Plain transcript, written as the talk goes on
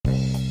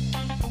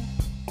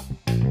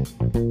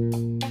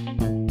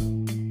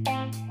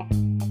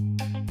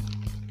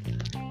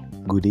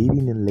Good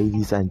evening,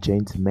 ladies and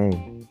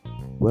gentlemen.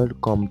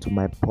 Welcome to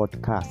my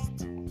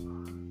podcast.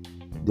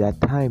 There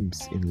are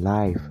times in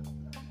life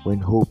when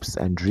hopes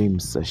and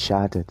dreams are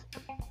shattered,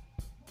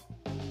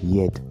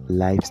 yet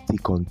life still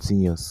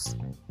continues.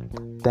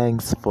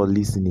 Thanks for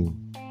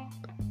listening.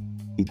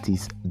 It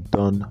is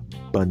Don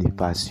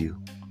Bonifacio.